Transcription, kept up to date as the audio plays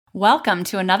Welcome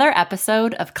to another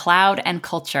episode of Cloud and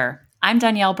Culture. I'm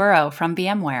Danielle Burrow from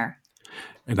VMware.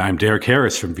 And I'm Derek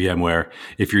Harris from VMware.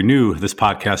 If you're new, this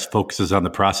podcast focuses on the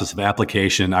process of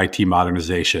application and IT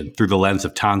modernization through the lens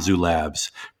of Tanzu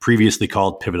Labs, previously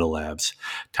called Pivotal Labs.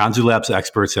 Tanzu Labs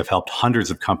experts have helped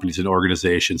hundreds of companies and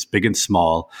organizations, big and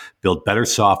small, build better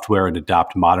software and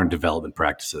adopt modern development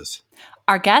practices.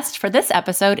 Our guest for this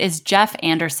episode is Jeff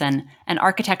Anderson, an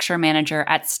architecture manager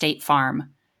at State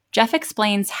Farm. Jeff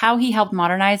explains how he helped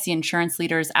modernize the insurance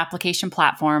leader's application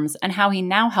platforms and how he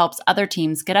now helps other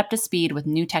teams get up to speed with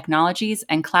new technologies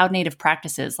and cloud-native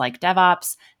practices like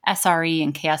DevOps, SRE,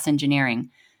 and chaos engineering.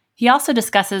 He also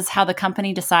discusses how the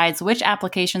company decides which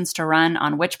applications to run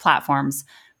on which platforms,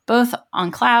 both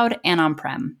on cloud and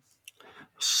on-prem.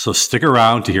 So stick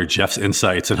around to hear Jeff's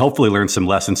insights and hopefully learn some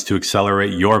lessons to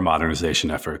accelerate your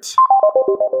modernization efforts.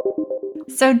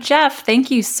 So, Jeff, thank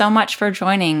you so much for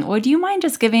joining. Would you mind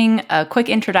just giving a quick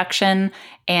introduction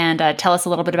and tell us a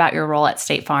little bit about your role at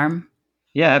State Farm?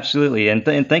 Yeah, absolutely. And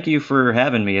thank you for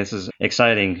having me. This is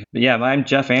exciting. But yeah, I'm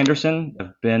Jeff Anderson.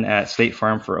 I've been at State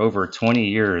Farm for over 20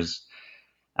 years.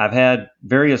 I've had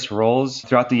various roles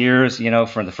throughout the years,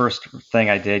 from the first thing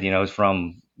I did, is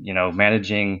from,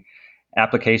 managing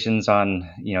applications on,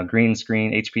 green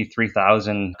screen HP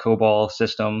 3000 COBOL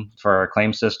system for our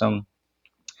claim system,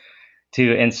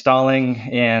 to installing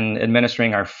and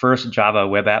administering our first Java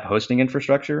web app hosting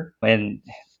infrastructure. And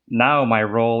now my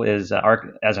role is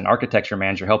as an architecture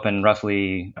manager, helping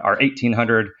roughly our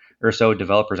 1,800 or so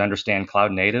developers understand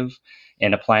cloud native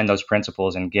and applying those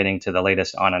principles and getting to the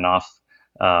latest on and off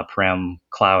prem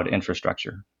cloud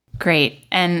infrastructure. Great.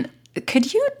 And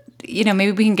could you,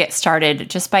 maybe we can get started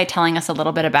just by telling us a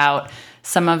little bit about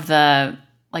some of the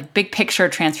big picture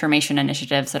transformation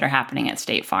initiatives that are happening at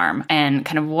State Farm, and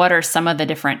kind of what are some of the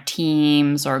different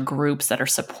teams or groups that are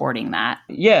supporting that?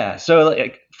 Yeah. So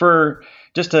for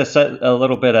just to set a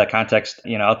little bit of context,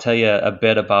 I'll tell you a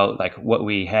bit about what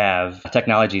we have,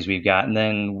 technologies we've got, and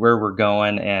then where we're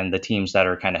going and the teams that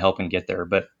are kind of helping get there.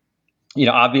 But,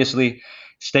 obviously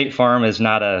State Farm is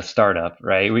not a startup,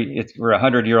 right? We're a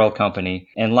 100-year-old company.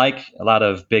 And like a lot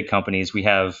of big companies, we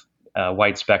have a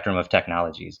wide spectrum of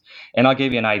technologies. And I'll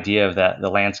give you an idea of the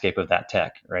landscape of that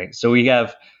tech, right? So we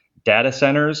have data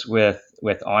centers with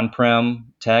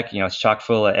on-prem tech. It's chock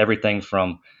full of everything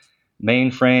from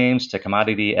mainframes to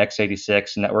commodity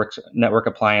x86 network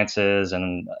appliances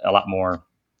and a lot more.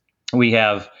 We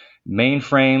have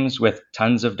mainframes with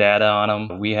tons of data on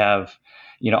them. We have,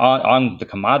 on the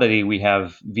commodity, we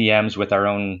have VMs with our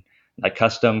own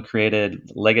custom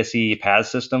created legacy PaaS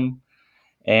system.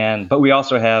 But we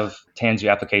also have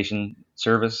Tanzu application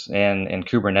service and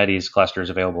Kubernetes clusters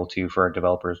available too for our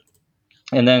developers.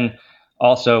 And then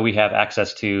also we have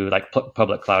access to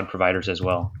public cloud providers as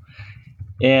well.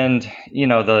 And,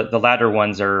 the latter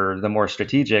ones are the more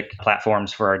strategic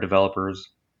platforms for our developers.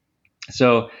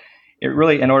 So it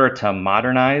really, in order to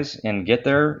modernize and get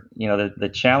there,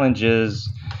 the challenge is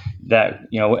that,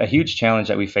 a huge challenge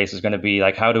that we face is going to be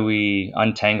how do we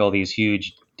untangle these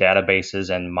huge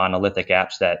databases and monolithic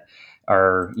apps that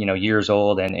are years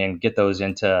old and get those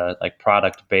into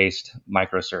product-based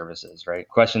microservices, right?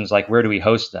 Questions like, where do we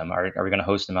host them? Are we going to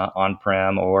host them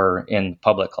on-prem or in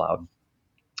public cloud?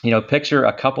 Picture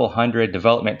a couple hundred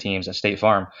development teams at State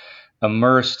Farm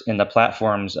immersed in the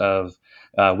platforms of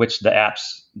which the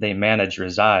apps they manage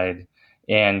reside,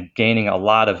 and gaining a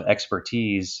lot of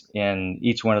expertise in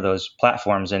each one of those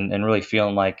platforms and really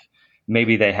feeling like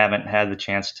maybe they haven't had the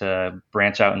chance to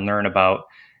branch out and learn about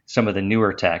some of the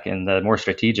newer tech and the more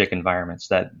strategic environments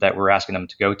that we're asking them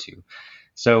to go to.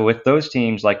 So with those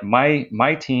teams,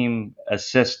 my team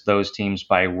assists those teams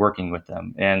by working with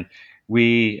them. And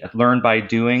we learn by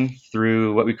doing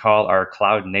through what we call our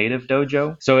cloud native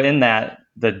dojo. So in the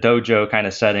dojo kind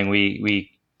of setting,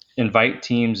 we invite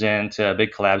teams into a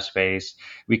big collab space.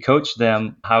 We coach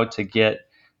them how to get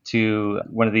to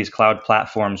one of these cloud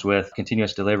platforms with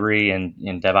continuous delivery and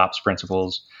DevOps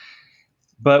principles.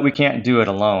 But we can't do it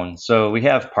alone. So we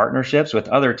have partnerships with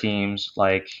other teams,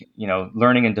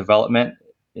 learning and development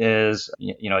is,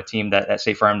 a team that at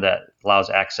State Farm that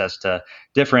allows access to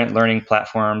different learning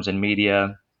platforms and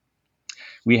media.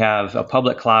 We have a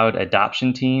public cloud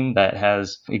adoption team that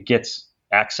gets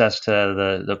access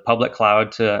to the public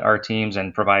cloud to our teams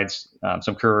and provides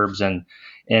some curbs and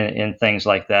things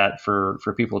like that for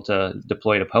people to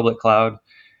deploy to public cloud.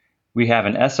 We have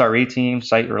an SRE team,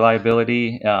 site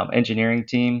reliability engineering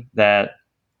team, that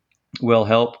will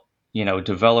help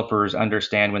developers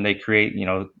understand when they create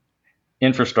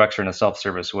infrastructure in a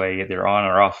self-service way, either on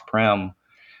or off-prem,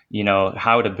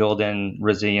 how to build in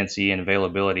resiliency and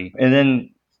availability. And then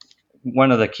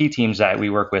one of the key teams that we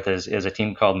work with is a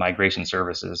team called Migration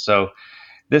Services. So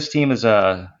this team is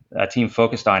a team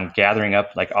focused on gathering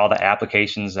up like all the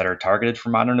applications that are targeted for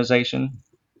modernization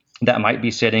that might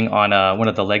be sitting on one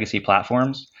of the legacy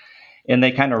platforms. And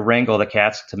they kind of wrangle the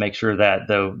cats to make sure that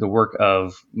the work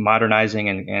of modernizing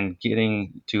and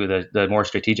getting to the more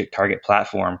strategic target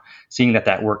platform, seeing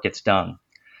that work gets done.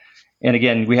 And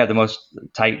again, we have the most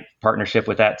tight partnership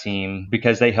with that team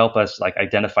because they help us like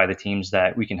identify the teams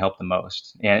that we can help the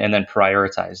most and then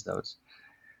prioritize those.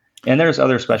 And there's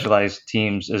other specialized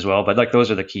teams as well, but like those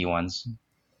are the key ones.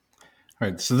 All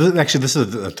right. So this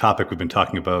is a topic we've been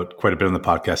talking about quite a bit on the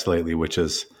podcast lately, which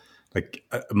is like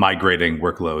migrating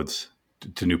workloads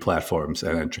to new platforms.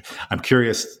 And I'm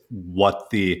curious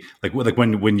what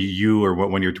when one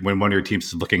of your teams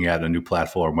is looking at a new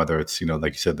platform, whether it's,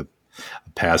 like you said, the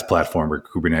PaaS platform or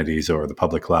Kubernetes or the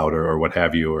public cloud or what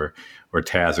have you, or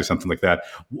TaaS or something like that.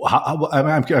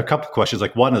 I'm a couple of questions.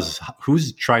 Like one is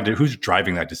who's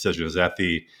driving that decision? Is that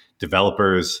the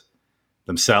developers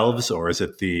themselves, or is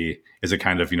it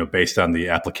kind of, based on the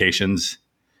application's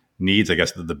needs, I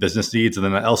guess the business needs? And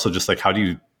then also just like, how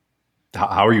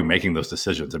are you making those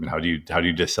decisions? I mean, how do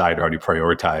you decide, or how do you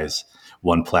prioritize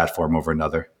one platform over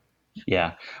another?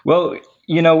 Yeah. Well,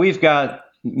 we've got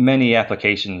many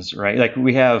applications, right? Like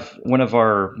we have one of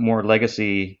our more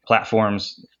legacy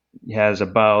platforms has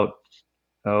about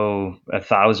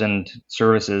 1,000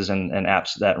 services and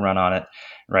apps that run on it,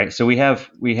 right? So we have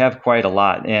quite a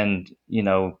lot, and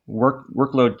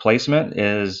workload placement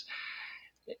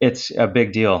it's a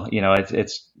big deal.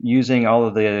 It's using all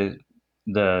of the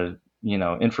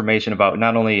information about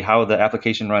not only how the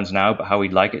application runs now, but how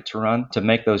we'd like it to run, to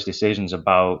make those decisions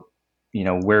about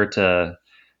where to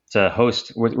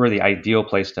host, where the ideal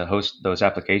place to host those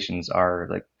applications are.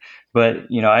 Like, but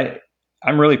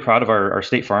I'm really proud of our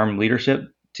State Farm leadership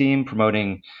team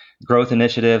promoting growth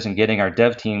initiatives and getting our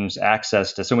dev teams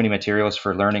access to so many materials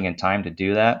for learning and time to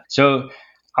do that. So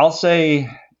I'll say,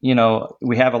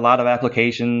 we have a lot of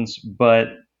applications, but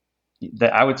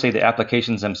I would say the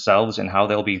applications themselves and how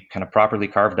they'll be kind of properly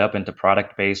carved up into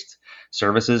product-based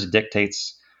services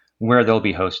dictates where they'll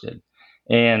be hosted.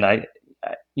 And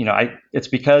it's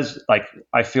because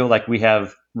I feel like we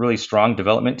have really strong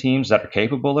development teams that are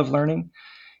capable of learning,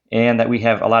 and that we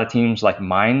have a lot of teams like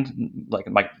my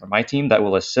team that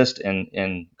will assist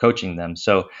in coaching them.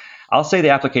 So I'll say the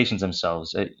applications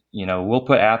themselves, we'll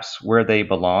put apps where they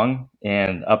belong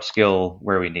and upskill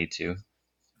where we need to.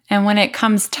 And when it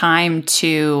comes time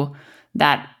to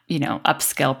that,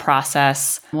 upskill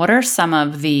process, what are some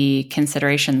of the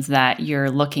considerations that you're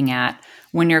looking at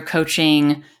when you're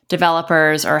coaching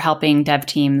developers or helping dev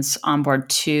teams onboard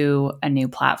to a new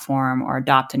platform or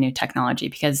adopt a new technology?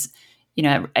 Because,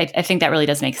 I think that really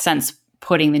does make sense,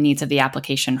 putting the needs of the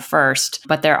application first.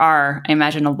 But there are, I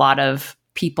imagine, a lot of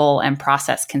people and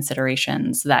process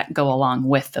considerations that go along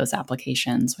with those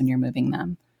applications when you're moving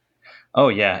them. Oh,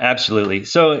 yeah, absolutely.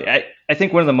 So I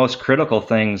think one of the most critical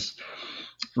things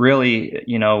really,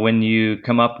 when you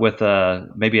come up with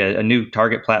maybe a new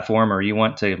target platform, or you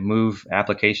want to move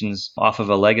applications off of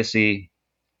a legacy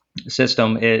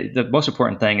system, the most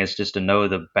important thing is just to know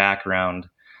the background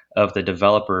of the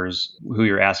developers who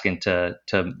you're asking to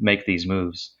make these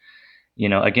moves.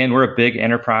 Again, we're a big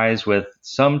enterprise with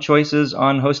some choices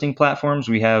on hosting platforms.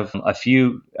 We have a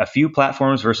few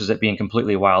platforms versus it being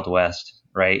completely Wild West,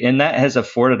 right? And that has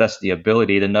afforded us the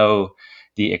ability to know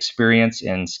the experience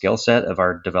and skill set of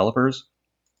our developers.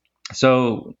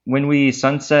 So when we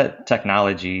sunset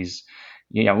technologies,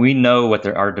 we know what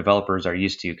our developers are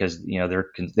used to, because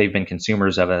they've been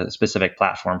consumers of a specific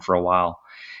platform for a while.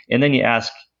 And then you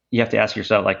have to ask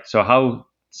yourself, so how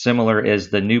similar is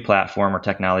the new platform or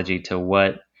technology to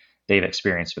what they've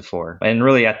experienced before? And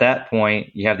really at that point,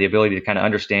 you have the ability to kind of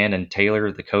understand and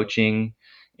tailor the coaching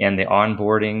and the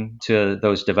onboarding to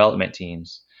those development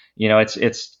teams.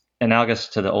 It's analogous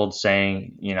to the old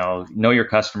saying, know your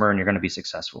customer and you're going to be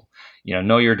successful.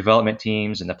 Know your development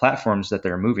teams and the platforms that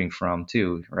they're moving from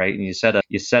too, right? And you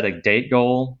set a date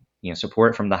goal,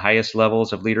 support it from the highest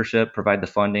levels of leadership, provide the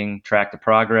funding, track the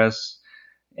progress,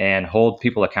 and hold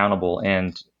people accountable,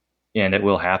 and it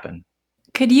will happen.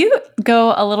 Could you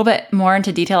go a little bit more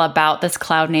into detail about this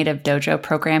Cloud Native Dojo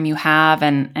program you have,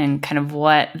 and kind of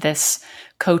what this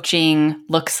coaching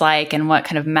looks like, and what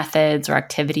kind of methods or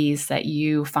activities that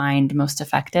you find most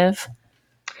effective?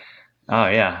 Oh,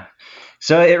 yeah.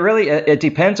 So it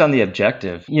depends on the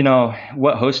objective.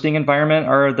 What hosting environment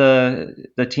are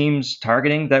the teams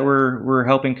targeting that we're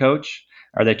helping coach?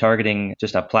 Are they targeting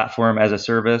just a platform as a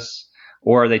service,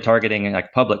 or are they targeting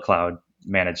like public cloud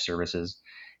managed services?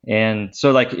 And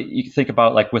so you think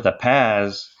about with a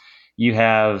PaaS, you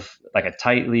have like a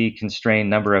tightly constrained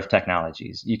number of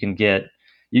technologies. You can get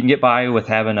by with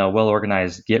having a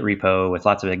well-organized Git repo with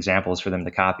lots of examples for them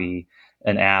to copy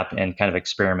an app and kind of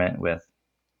experiment with.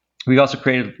 We've also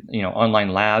created, online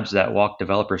labs that walk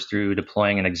developers through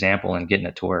deploying an example and getting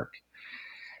it to work.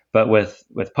 But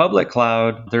with public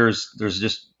cloud, there's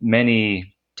just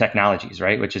many technologies,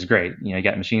 right? Which is great. You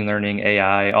got machine learning,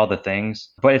 AI, all the things,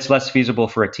 but it's less feasible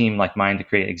for a team like mine to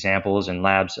create examples and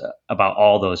labs about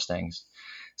all those things.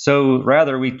 So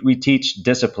rather, we teach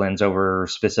disciplines over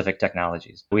specific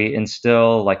technologies. We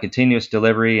instill like continuous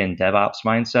delivery and DevOps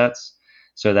mindsets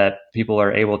so that people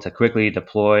are able to quickly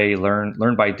deploy,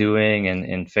 learn by doing,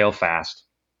 and fail fast.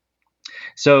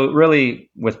 So really,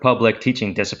 with public,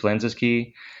 teaching disciplines is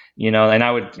key. And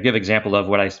I would give example of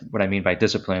what I mean by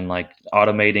discipline, like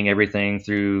automating everything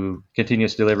through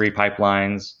continuous delivery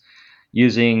pipelines,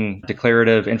 using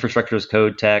declarative infrastructure as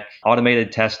code tech,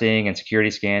 automated testing and security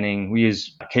scanning. We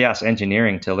use chaos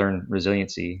engineering to learn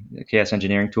resiliency, chaos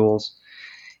engineering tools.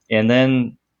 And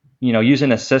then,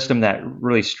 using a system that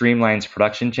really streamlines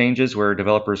production changes where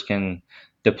developers can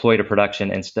deploy to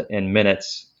production in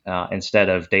minutes instead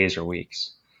of days or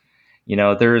weeks.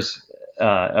 There's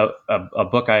a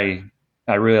book I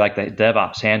really like, the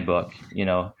DevOps Handbook,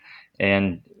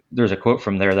 and there's a quote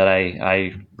from there that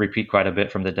I repeat quite a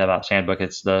bit from the DevOps Handbook.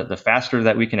 It's the faster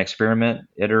that we can experiment,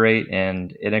 iterate,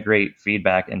 and integrate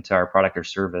feedback into our product or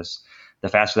service, the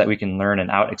faster that we can learn and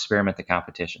out-experiment the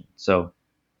competition. So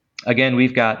again,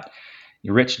 we've got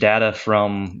rich data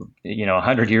from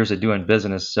 100 years of doing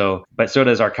business. But so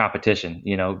does our competition.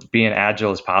 Being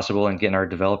agile as possible and getting our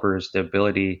developers the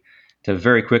ability to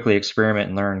very quickly experiment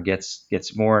and learn gets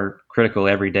more critical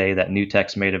every day that new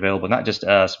tech's made available, not just to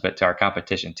us, but to our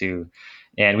competition too.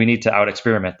 And we need to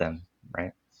out-experiment them,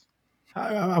 right?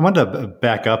 I wanted to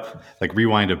back up, like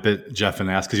rewind a bit, Jeff, and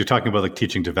ask, because you're talking about like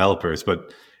teaching developers,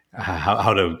 but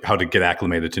how to get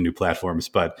acclimated to new platforms.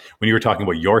 But when you were talking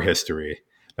about your history,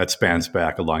 that spans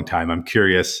back a long time. I'm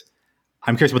curious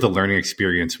what the learning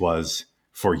experience was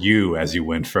for you as you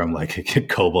went from like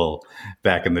COBOL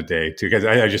back in the day to, because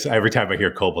I just, every time I hear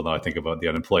COBOL now, I think about the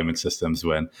unemployment systems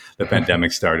when the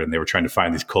pandemic started and they were trying to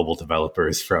find these COBOL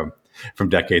developers from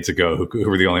decades ago who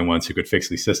were the only ones who could fix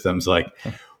these systems. Like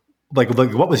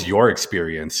what was your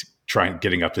experience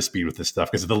getting up to speed with this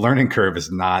stuff? Because the learning curve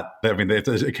is not,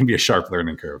 it can be a sharp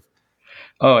learning curve.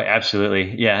 Oh,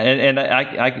 absolutely. Yeah. And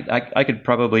I could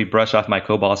probably brush off my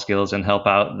COBOL skills and help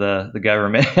out the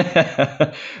government.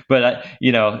 But,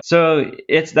 so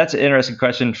that's an interesting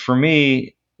question. For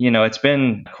me, it's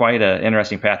been quite an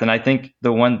interesting path. And I think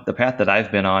the path that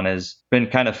I've been on has been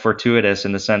kind of fortuitous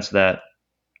in the sense that,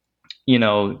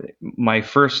 my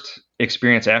first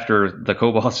experience after the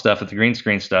COBOL stuff with the green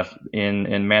screen stuff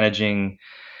in managing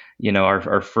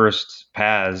our first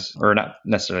PaaS, or not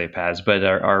necessarily a PaaS, but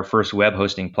our first web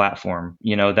hosting platform,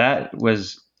 that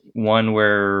was one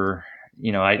where,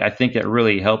 I think it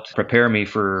really helped prepare me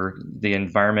for the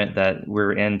environment that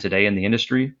we're in today in the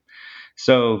industry.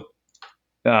 So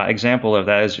example of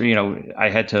that is, I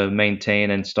had to maintain,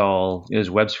 install, it was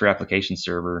WebSphere application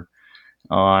server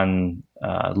on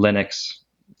Linux,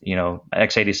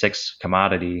 x86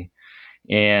 commodity.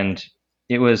 And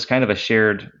it was kind of a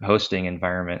shared hosting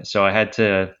environment. So I had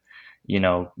to,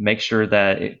 make sure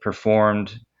that it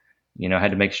performed, I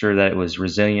had to make sure that it was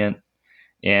resilient,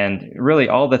 and really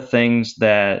all the things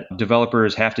that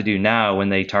developers have to do now when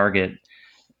they target,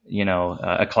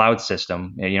 a cloud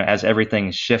system, as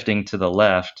everything's shifting to the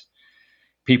left,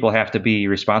 people have to be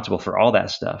responsible for all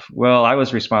that stuff. Well, I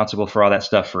was responsible for all that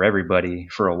stuff for everybody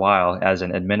for a while as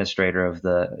an administrator of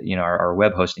our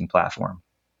web hosting platform.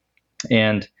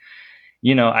 And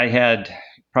I had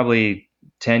probably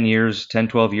 12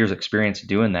 years experience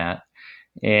doing that.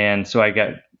 And so I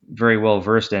got very well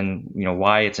versed in,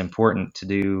 why it's important to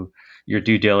do your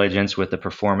due diligence with the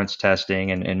performance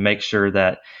testing and make sure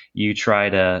that you try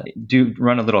to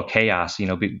run a little chaos,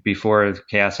 before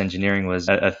chaos engineering was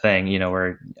a thing,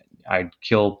 where I'd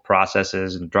kill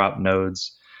processes and drop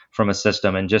nodes from a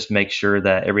system and just make sure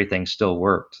that everything still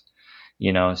worked.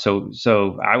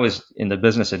 So I was in the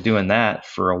business of doing that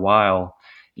for a while,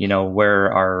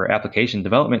 where our application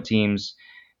development teams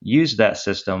used that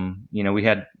system. We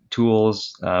had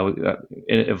tools,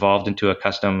 it evolved into a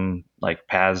custom like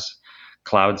PaaS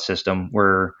cloud system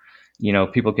where,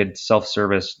 people could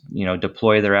self-service,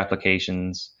 deploy their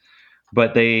applications,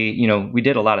 but they, we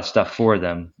did a lot of stuff for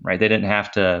them, right? They didn't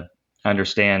have to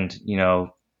understand,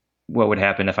 what would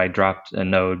happen if I dropped a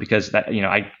node, because that,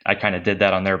 I kind of did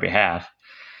that on their behalf.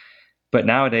 But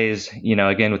nowadays,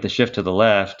 again, with the shift to the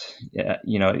left,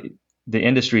 the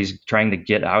industry is trying to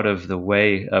get out of the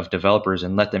way of developers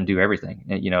and let them do everything.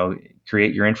 And,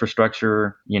 create your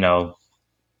infrastructure,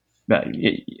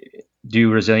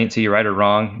 do resiliency right or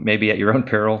wrong, maybe at your own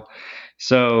peril.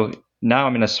 So now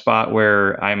I'm in a spot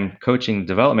where I'm coaching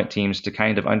development teams to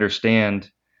kind of understand,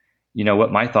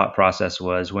 what my thought process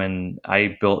was when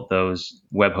I built those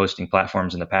web hosting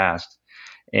platforms in the past.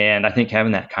 And I think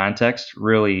having that context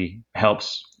really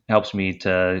helps me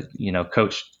to,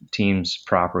 coach teams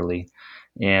properly.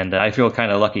 And I feel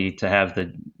kind of lucky to have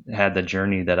had the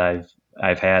journey that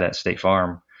I've had at State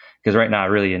Farm, because right now I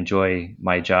really enjoy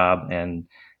my job, and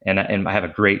I have a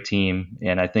great team,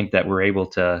 and I think that we're able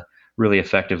to really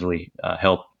effectively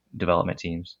help development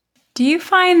teams. Do you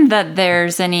find that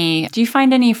do you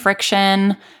find any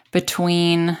friction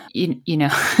between,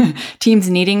 teams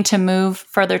needing to move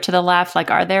further to the left?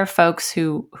 Like, are there folks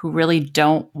who really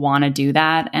don't want to do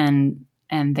that and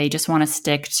they just want to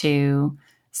stick to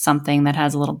something that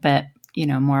has a little bit,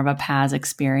 more of a PaaS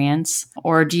experience?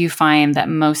 Or do you find that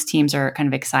most teams are kind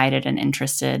of excited and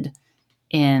interested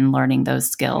in learning those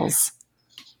skills?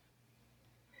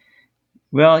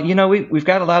 Well, we've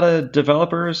got a lot of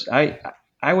developers.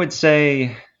 I would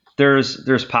say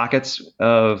there's pockets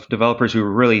of developers who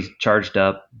are really charged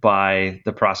up by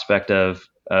the prospect of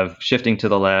shifting to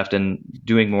the left and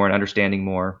doing more and understanding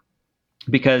more,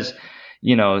 because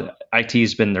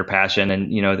IT's been their passion,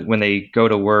 and when they go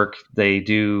to work, they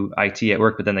do IT at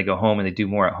work, but then they go home and they do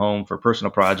more at home for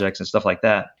personal projects and stuff like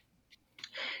that.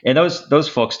 And those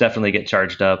folks definitely get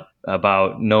charged up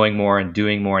about knowing more and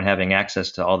doing more and having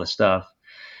access to all the stuff.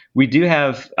 We do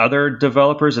have other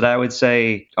developers that I would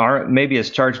say aren't maybe as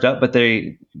charged up, but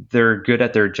they're good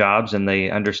at their jobs and they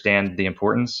understand the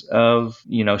importance of,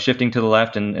 shifting to the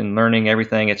left and learning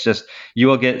everything. It's just, you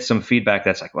will get some feedback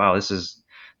that's like, wow, this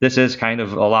is kind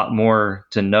of a lot more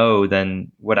to know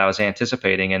than what I was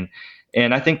anticipating.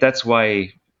 And I think that's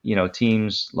why,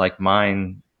 teams like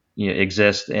mine,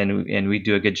 exist, and we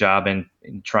do a good job in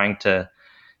trying to,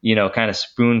 kind of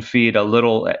spoon feed a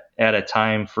little at a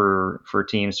time for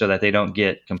teams so that they don't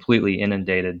get completely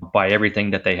inundated by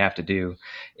everything that they have to do.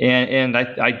 And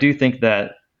I do think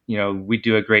that, we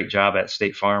do a great job at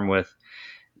State Farm with,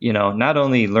 not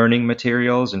only learning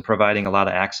materials and providing a lot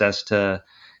of access to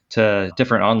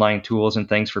different online tools and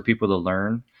things for people to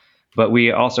learn, but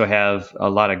we also have a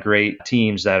lot of great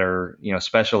teams that are,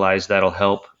 specialized, that'll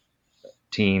help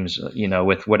teams,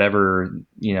 with whatever,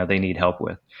 they need help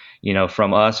with.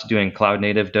 From us doing Cloud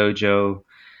Native Dojo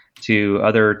to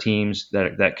other teams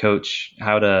that coach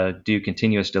how to do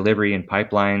continuous delivery and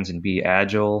pipelines and be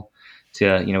agile,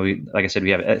 to, like I said, we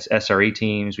have SRE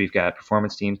teams, we've got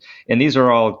performance teams, and these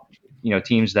are all,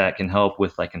 teams that can help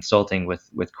with like consulting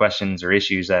with questions or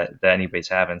issues that anybody's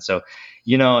having. So,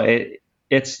 it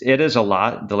is a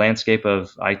lot. The landscape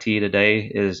of IT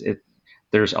today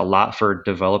there's a lot for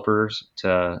developers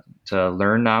to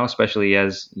learn now, especially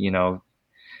as,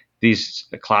 these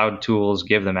cloud tools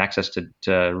give them access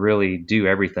to really do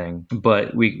everything,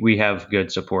 but we have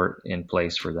good support in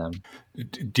place for them.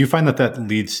 Do you find that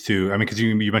leads to, because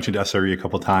you mentioned SRE a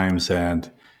couple of times,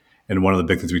 and one of the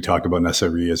big things we talk about in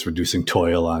SRE is reducing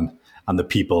toil on the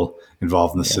people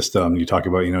involved in the system. You talk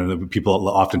about, people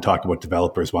often talk about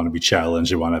developers want to be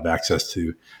challenged, they want to have access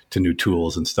to new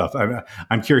tools and stuff.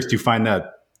 I'm curious, do you find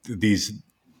that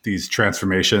these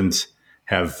transformations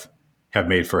have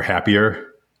made for happier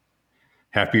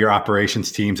operations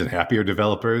teams and happier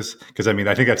developers? Because I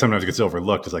think that sometimes gets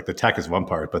overlooked. It's like the tech is one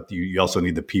part, but you also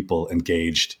need the people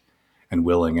engaged and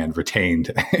willing and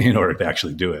retained in order to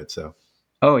actually do it. So,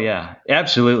 oh yeah,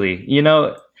 absolutely.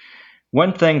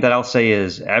 One thing that I'll say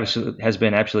has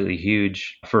been absolutely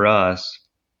huge for us.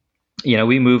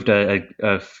 We moved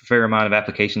a fair amount of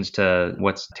applications to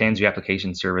what's Tanzu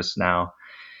Application Service now,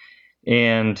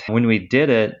 and when we did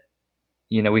it,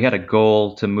 we had a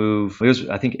goal to move. It was,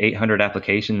 I think, 800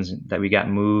 applications that we got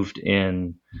moved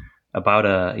in about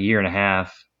a year and a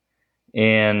half.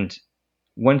 And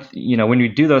when you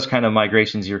do those kind of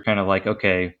migrations, you're kind of like,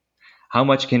 okay, how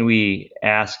much can we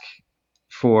ask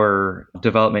for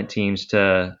development teams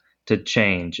to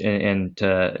change and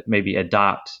to maybe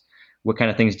adopt? What kind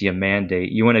of things do you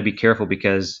mandate? You want to be careful,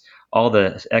 because all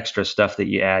the extra stuff that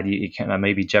you add, you kind of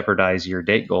maybe jeopardize your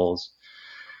date goals.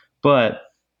 But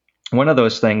one of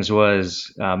those things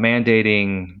was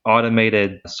mandating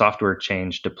automated software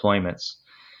change deployments.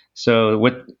 So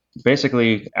what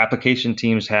basically application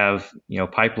teams have,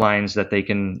 pipelines that they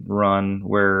can run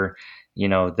where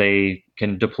they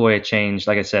can deploy a change.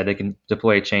 Like I said, they can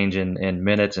deploy a change in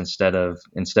minutes instead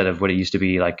of what it used to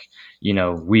be, like,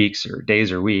 weeks or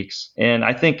days or weeks. And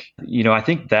I think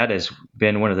that has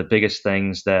been one of the biggest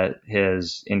things that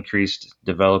has increased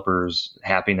developers'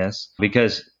 happiness,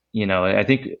 because, I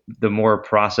think the more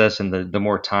process and the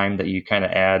more time that you kind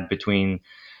of add between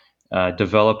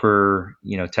developer,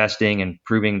 testing and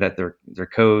proving that their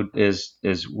code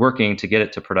is working to get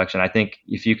it to production. I think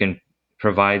if you can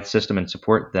provide system and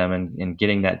support them and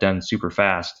getting that done super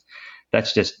fast,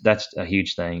 that's a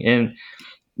huge thing.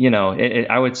 And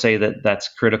I would say that that's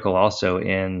critical also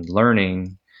in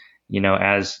learning.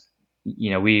 As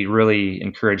we really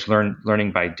encourage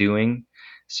learning by doing.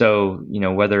 So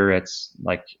whether it's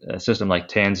like a system like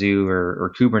Tanzu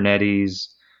or Kubernetes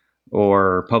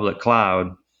or public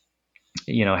cloud,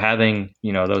 having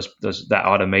those that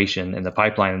automation and the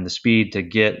pipeline and the speed to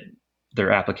get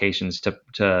their applications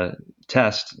to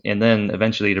test and then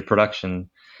eventually to production,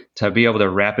 to be able to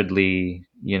rapidly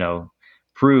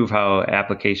prove how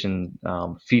application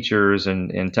features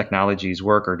and technologies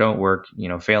work or don't work,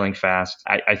 failing fast.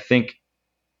 I think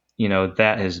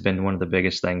that has been one of the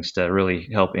biggest things to really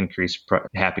help increase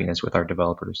happiness with our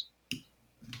developers.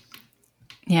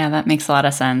 Yeah, that makes a lot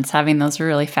of sense. Having those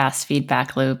really fast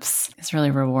feedback loops is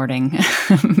really rewarding.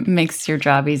 Makes your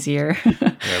job easier.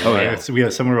 We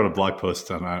had someone wrote a blog post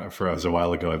for us a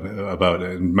while ago about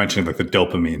mentioning like the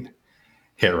dopamine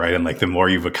hit, right? And like the more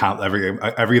you've accomplished,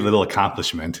 every little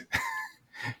accomplishment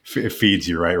it feeds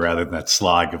you, right? Rather than that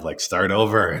slog of like start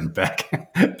over and back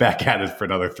at it for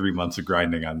another 3 months of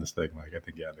grinding on this thing. Like I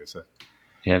think, there's a...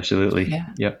 Yeah, absolutely. Yeah.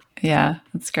 Yep. Yeah,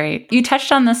 that's great. You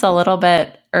touched on this a little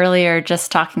bit earlier,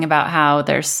 just talking about how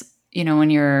there's, when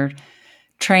you're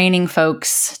training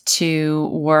folks to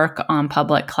work on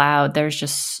public cloud, there's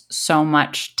just so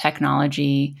much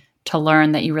technology to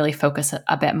learn that you really focus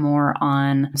a bit more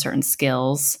on certain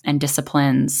skills and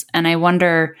disciplines. And I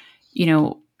wonder,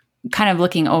 kind of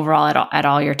looking overall at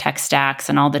all your tech stacks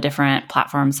and all the different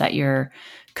platforms that you're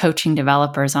coaching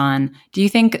developers on, do you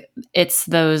think it's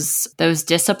those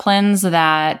disciplines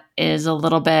that is a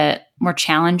little bit more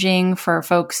challenging for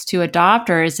folks to adopt,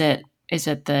 or is it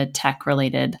the tech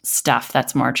related stuff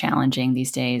that's more challenging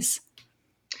these days?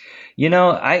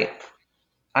 I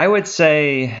would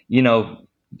say,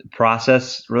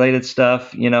 process related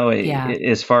stuff,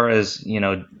 as far as,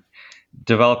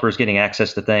 developers getting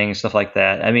access to things, stuff like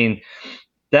that. I mean,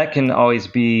 that can always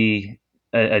be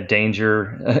a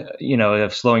danger,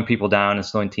 of slowing people down and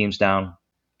slowing teams down.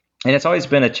 And it's always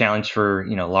been a challenge for,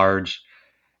 large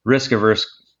risk averse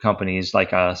companies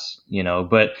like us,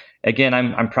 but again,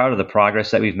 I'm proud of the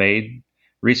progress that we've made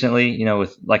recently,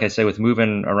 with, like I say, with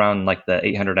moving around like the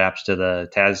 800 apps to the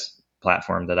Taz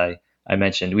platform that I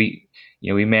mentioned. We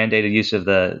mandated use of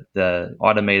the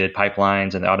automated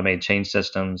pipelines and the automated change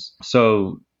systems.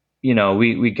 So,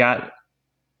 we got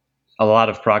a lot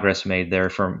of progress made there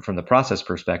from the process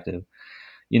perspective.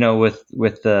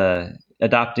 With the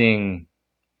adopting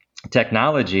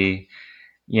technology,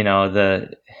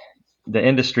 the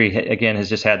industry again has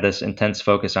just had this intense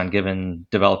focus on giving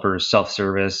developers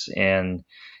self-service, and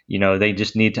they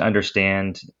just need to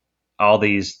understand all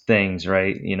these things,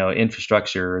 right?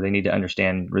 Infrastructure. They need to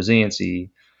understand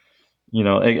resiliency.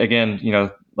 Again,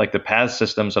 like the PaaS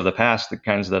systems of the past, the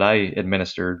kinds that I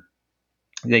administered,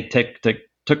 they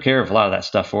took care of a lot of that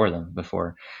stuff for them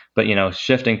before. But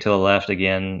shifting to the left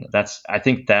again, I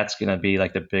think that's going to be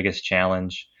like the biggest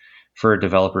challenge for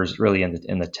developers really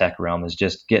in the tech realm, is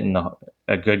just getting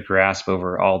a good grasp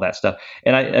over all that stuff.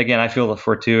 And I feel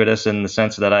fortuitous in the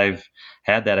sense that I've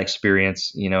had that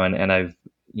experience, and I've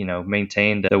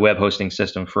maintained the web hosting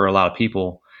system for a lot of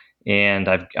people, and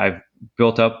I've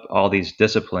built up all these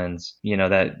disciplines,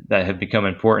 that have become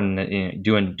important in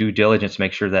doing due diligence to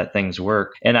make sure that things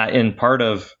work. And in part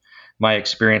of my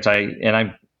experience,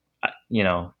 I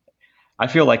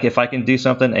feel like if I can do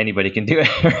something, anybody can do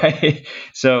it, right?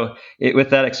 So with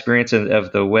that experience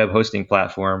of the web hosting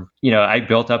platform, I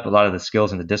built up a lot of the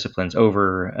skills and the disciplines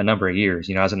over a number of years.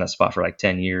 I was in that spot for like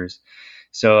 10 years.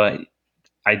 So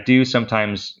I do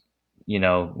sometimes,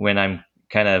 when I'm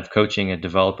kind of coaching a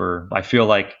developer, I feel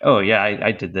like, oh yeah,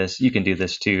 I did this. You can do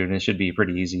this too, and it should be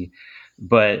pretty easy.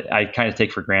 But I kind of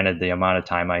take for granted the amount of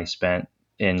time I spent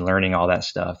in learning all that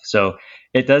stuff. So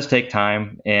it does take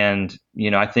time, and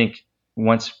I think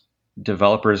once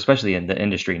developers, especially in the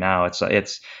industry now, it's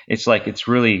like it's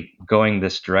really going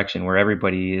this direction where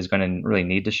everybody is going to really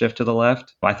need to shift to the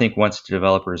left. I think once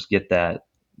developers get that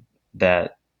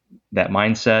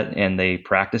mindset and they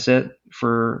practice it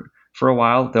for a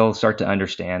while, they'll start to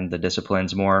understand the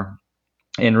disciplines more.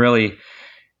 And really,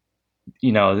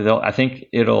 I think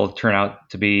it'll turn out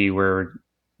to be where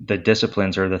the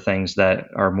disciplines are the things that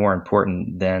are more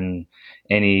important than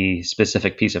any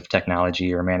specific piece of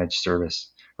technology or managed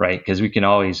service, right? Because we can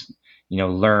always,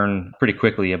 learn pretty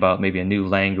quickly about maybe a new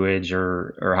language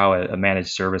or how a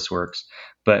managed service works,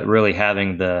 but really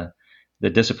having the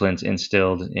disciplines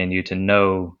instilled in you to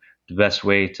know the best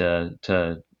way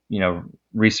to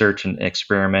research and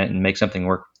experiment and make something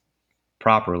work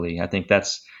properly. I think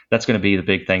that's going to be the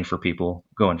big thing for people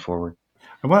going forward.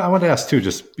 I want to ask too,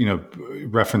 just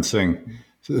referencing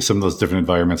some of those different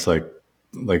environments, like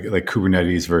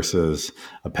Kubernetes versus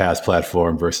a PaaS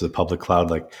platform versus a public cloud.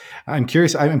 Like, I'm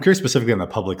curious specifically on the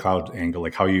public cloud angle,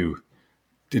 like how you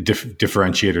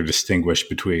differentiate or distinguish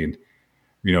between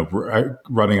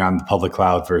running on the public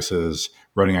cloud versus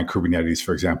running on Kubernetes,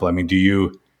 for example. I mean, would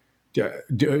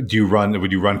you run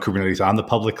Kubernetes on the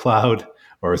public cloud?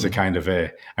 Or is it kind of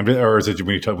or is it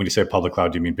when you say public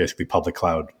cloud, do you mean basically public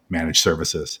cloud managed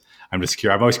services? I'm just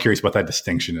curious. I'm always curious what that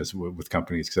distinction is with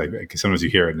companies, because sometimes you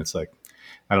hear it and it's like,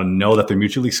 I don't know that they're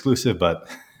mutually exclusive, but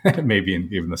maybe in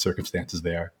even the circumstances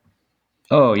they are.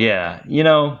 Oh yeah,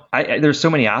 there's so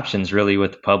many options really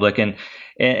with public, and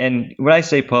when I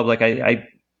say public,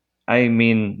 I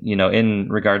mean, in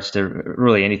regards to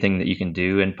really anything that you can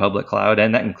do in public cloud.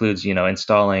 And that includes,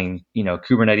 installing,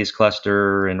 Kubernetes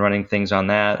cluster and running things on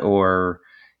that, or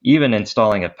even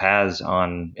installing a PaaS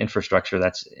on infrastructure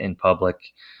that's in public.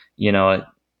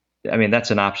 I mean,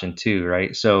 that's an option too,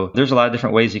 right? So there's a lot of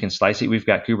different ways you can slice it. We've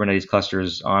got Kubernetes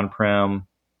clusters on-prem,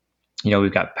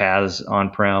 we've got PaaS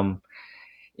on-prem.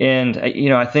 And,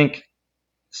 I think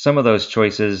some of those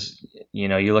choices,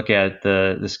 you look at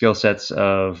the skill sets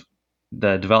of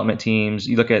the development teams,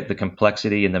 you look at the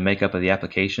complexity and the makeup of the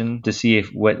application to see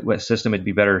what system it'd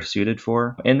be better suited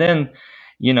for. And then,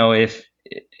 if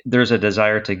there's a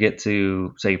desire to get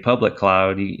to, say, public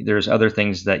cloud, there's other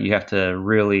things that you have to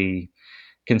really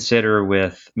consider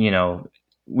with,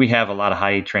 we have a lot of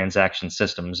high transaction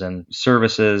systems and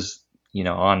services,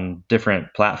 on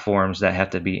different platforms that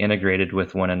have to be integrated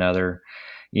with one another.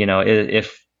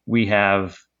 If we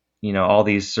have, all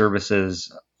these services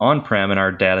on-prem in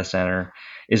our data center,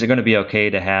 is it going to be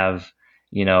okay to have,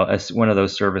 one of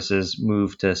those services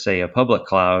move to, say, a public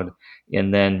cloud?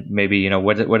 And then maybe,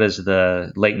 what does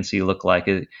the latency look like?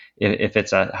 If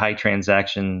it's a high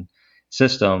transaction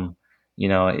system,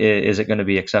 is it going to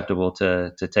be acceptable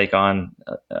to take on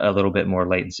a little bit more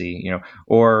latency,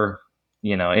 or,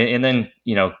 and then,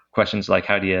 questions like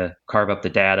how do you carve up the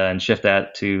data and shift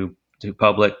that to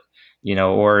public,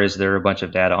 or is there a bunch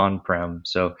of data on-prem?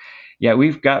 So yeah,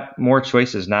 we've got more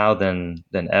choices now than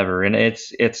ever, and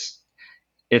it's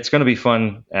going to be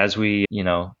fun as we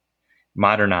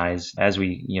modernize, as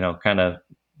we kind of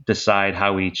decide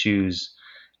how we choose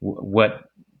what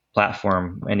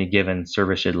platform any given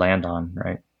service should land on,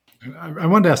 right? I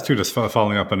wanted to ask too, just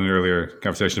following up on an earlier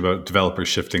conversation about developers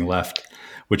shifting left,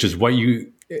 which is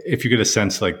if you get a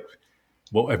sense, like,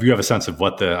 if you have a sense of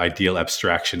what the ideal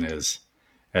abstraction is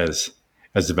as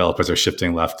developers are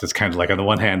shifting left, it's kind of like, on the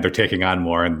one hand, they're taking on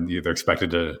more and they're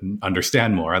expected to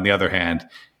understand more. On the other hand,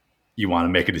 you want to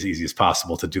make it as easy as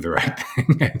possible to do the right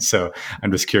thing. And so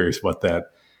I'm just curious what that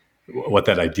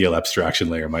ideal abstraction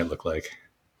layer might look like.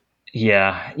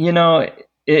 Yeah.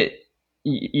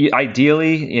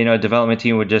 Ideally, a development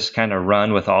team would just kind of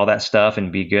run with all that stuff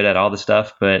and be good at all the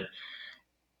stuff. But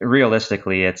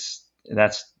realistically,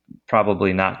 that's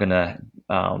probably not going to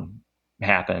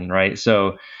happen, right?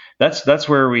 So that's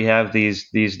where we have these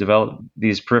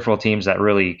peripheral teams that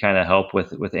really kind of help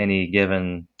with any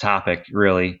given topic,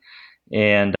 really.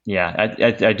 And yeah,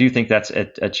 I do think that's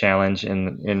a challenge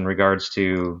in regards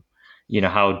to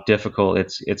how difficult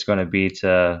it's going to be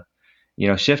to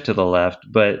shift to the left.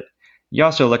 But you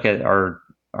also look at our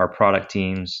product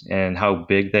teams and how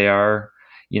big they are.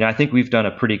 I think we've done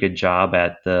a pretty good job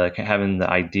at having the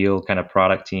ideal kind of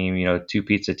product team,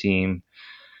 2-pizza team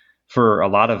for a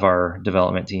lot of our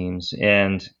development teams.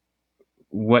 And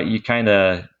what you kind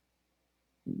of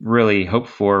really hope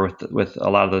for with a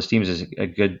lot of those teams is a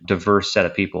good diverse set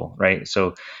of people, right?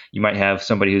 So you might have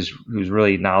somebody who's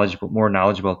really more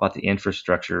knowledgeable about the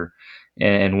infrastructure,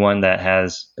 and one that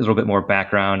has a little bit more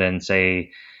background in,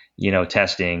 say,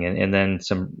 testing, and then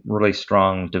some really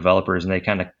strong developers, and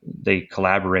they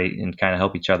collaborate and kind of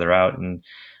help each other out, and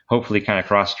hopefully kind of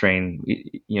cross train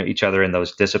each other in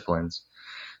those disciplines.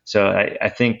 So I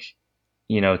think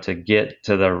to get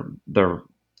to the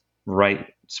right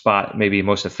spot maybe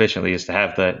most efficiently is to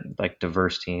have that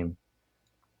diverse team.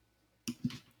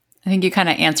 I think you kind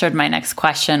of answered my next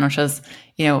question, which was,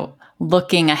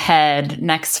 looking ahead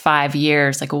next 5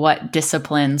 years, like what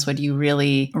disciplines would you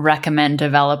really recommend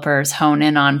developers hone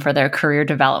in on for their career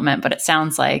development? But it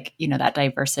sounds like, that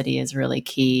diversity is really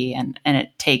key and it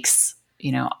takes,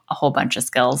 a whole bunch of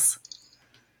skills.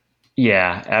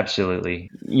 Yeah,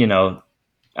 absolutely.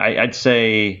 I'd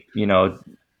say,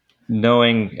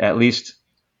 knowing at least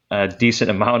a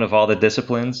decent amount of all the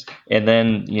disciplines, and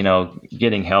then,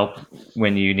 getting help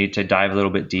when you need to dive a little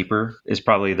bit deeper is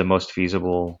probably the most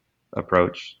feasible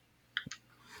approach.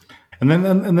 And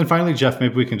then finally, Jeff,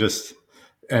 maybe we can just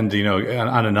end,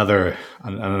 on another,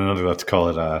 let's call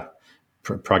it a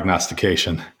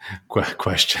prognostication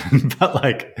question. But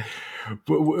like,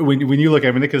 when you look,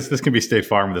 I mean, because this can be State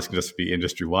Farm, this can just be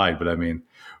industry wide. But I mean,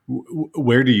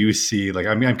 where do you see? Like,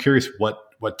 I mean, I'm curious what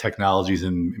technologies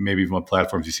and maybe even what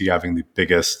platforms you see having the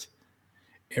biggest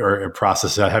or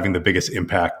process having the biggest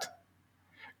impact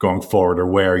going forward, or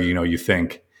where you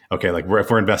think, okay, like if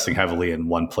we're investing heavily in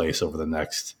one place over the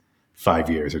next 5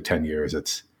 years or 10 years,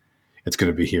 it's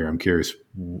going to be here. I'm curious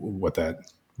what that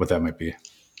might be.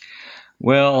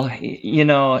 Well,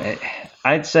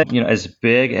 I'd say, as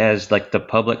big as like the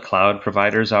public cloud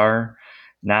providers are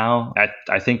now,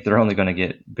 I think they're only going to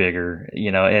get bigger,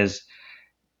 as,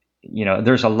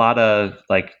 there's a lot of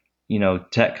like,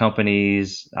 tech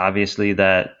companies, obviously,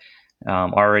 that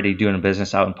already doing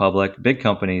business out in public, big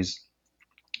companies,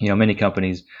 many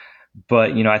companies.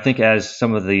 But, I think as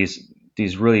some of these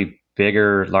really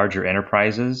bigger, larger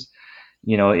enterprises,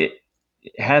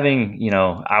 having,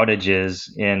 outages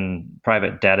in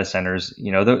private data centers,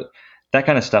 that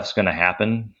kind of stuff's going to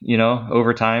happen,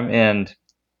 over time. And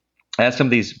as some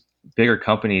of these bigger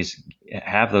companies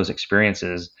have those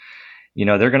experiences,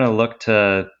 they're going to look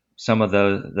to some of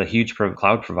the huge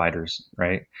cloud providers,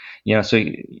 right? So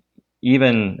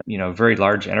even, very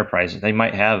large enterprises, they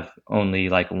might have only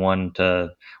like one,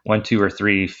 two, or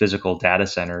three physical data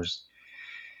centers,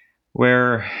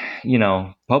 where,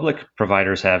 public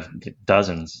providers have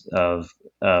dozens of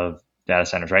data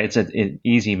centers, right? It's an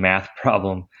easy math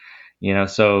problem,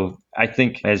 so I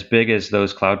think as big as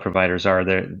those cloud providers are,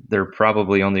 they're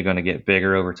probably only going to get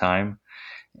bigger over time.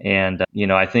 And,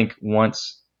 I think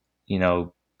once,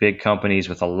 big companies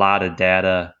with a lot of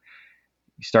data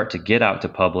start to get out to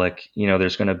public,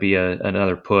 there's going to be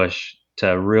another push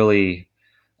to really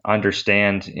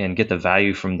understand and get the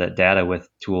value from that data with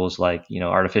tools like,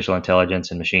 artificial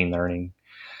intelligence and machine learning.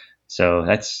 So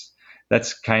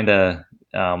that's kind of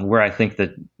where I think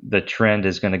that the trend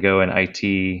is going to go in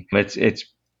IT. It's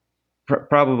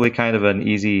probably kind of an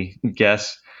easy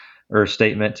guess or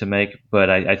statement to make, but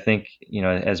I think,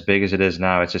 as big as it is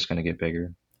now, it's just going to get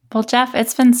bigger. Well, Jeff,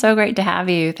 it's been so great to have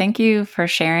you. Thank you for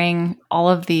sharing all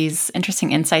of these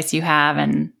interesting insights you have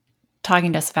and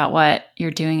talking to us about what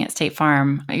you're doing at State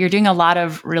Farm. You're doing a lot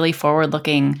of really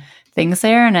forward-looking things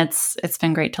there, and it's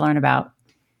been great to learn about.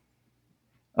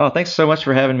 Oh, thanks so much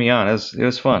for having me on. It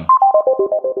was fun.